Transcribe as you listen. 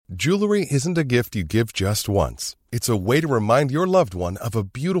Jewelry isn't a gift you give just once. It's a way to remind your loved one of a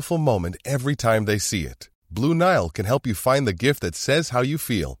beautiful moment every time they see it. Blue Nile can help you find the gift that says how you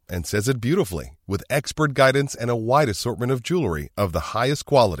feel and says it beautifully, with expert guidance and a wide assortment of jewelry of the highest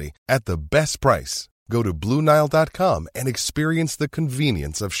quality at the best price. Go to BlueNile.com and experience the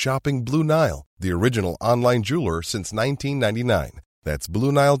convenience of shopping Blue Nile, the original online jeweler since 1999. That's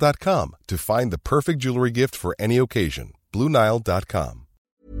BlueNile.com to find the perfect jewelry gift for any occasion. BlueNile.com.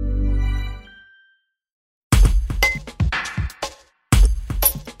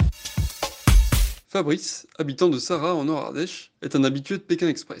 Fabrice, habitant de Sarah en Nord-Ardèche, est un habitué de Pékin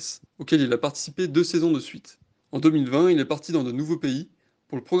Express, auquel il a participé 2 saisons de suite. En 2020, il est parti dans de nouveaux pays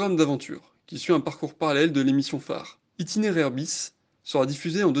pour le programme d'aventure, qui suit un parcours parallèle de l'émission phare. Itinéraire bis sera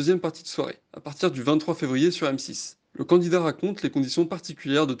diffusé en deuxième partie de soirée, à partir du 23 février sur M6. Le candidat raconte les conditions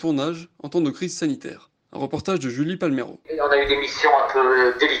particulières de tournage en temps de crise sanitaire. Un reportage de Julie Palmero. On a eu des missions un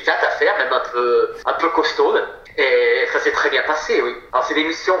peu délicates à faire, même un peu costaudes. Et ça s'est très bien passé, oui. Alors c'est des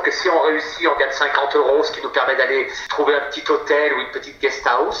missions que si on réussit, on gagne 50 €, ce qui nous permet d'aller trouver un petit hôtel ou une petite guest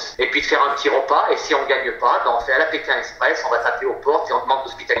house, et puis de faire un petit repas. Et si on gagne pas, on fait à la Pékin Express, on va taper aux portes et on demande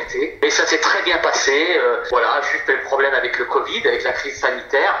l'hospitalité. Et ça s'est très bien passé. Voilà, juste le problème avec le Covid, avec la crise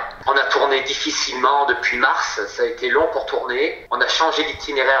sanitaire. On a tourné difficilement depuis mars, ça a été long pour tourner. On a changé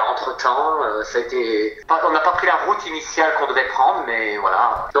d'itinéraire entre-temps, on n'a pas pris la route initiale qu'on devait prendre, mais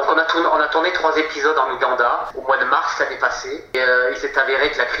voilà. Donc on a tourné 3 épisodes en Ouganda au mois de mars l'année passée. Et, il s'est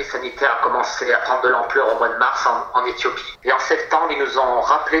avéré que la crise sanitaire a commencé à prendre de l'ampleur au mois de mars en Éthiopie. Et en septembre, ils nous ont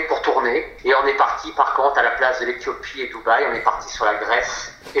rappelé pour tourner. Et on est parti par contre à la place de l'Éthiopie et Dubaï, on est parti sur la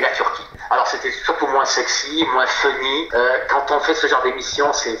Grèce et la Turquie. Alors c'était surtout moins sexy, moins funny. Quand on fait ce genre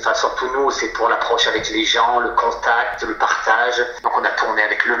d'émission, surtout nous, c'est pour l'approche avec les gens, le contact, le partage. Donc on a tourné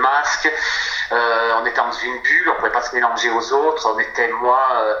avec le masque. On était dans une bulle, on pouvait pas se mélanger aux autres. On était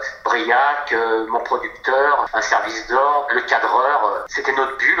moi, Briac, mon producteur, un service d'ordre, le cadreur. C'était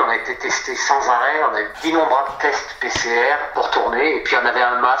notre bulle, on a été testé sans arrêt. On a eu d'innombrables tests PCR pour tourner. Et puis on avait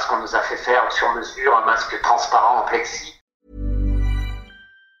un masque qu'on nous a fait faire sur mesure, un masque transparent en plexi.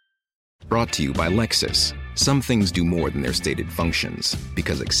 Brought to you by Lexus. Some things do more than their stated functions,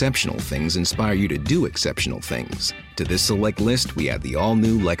 because exceptional things inspire you to do exceptional things. To this select list, we add the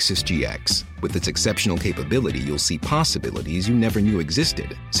all-new Lexus GX. With its exceptional capability, you'll see possibilities you never knew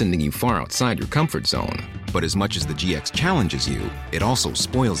existed, sending you far outside your comfort zone. But as much as the GX challenges you, it also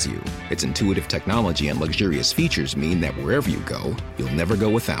spoils you. Its intuitive technology and luxurious features mean that wherever you go, you'll never go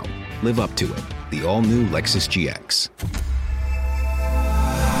without. Live up to it. The all-new Lexus GX.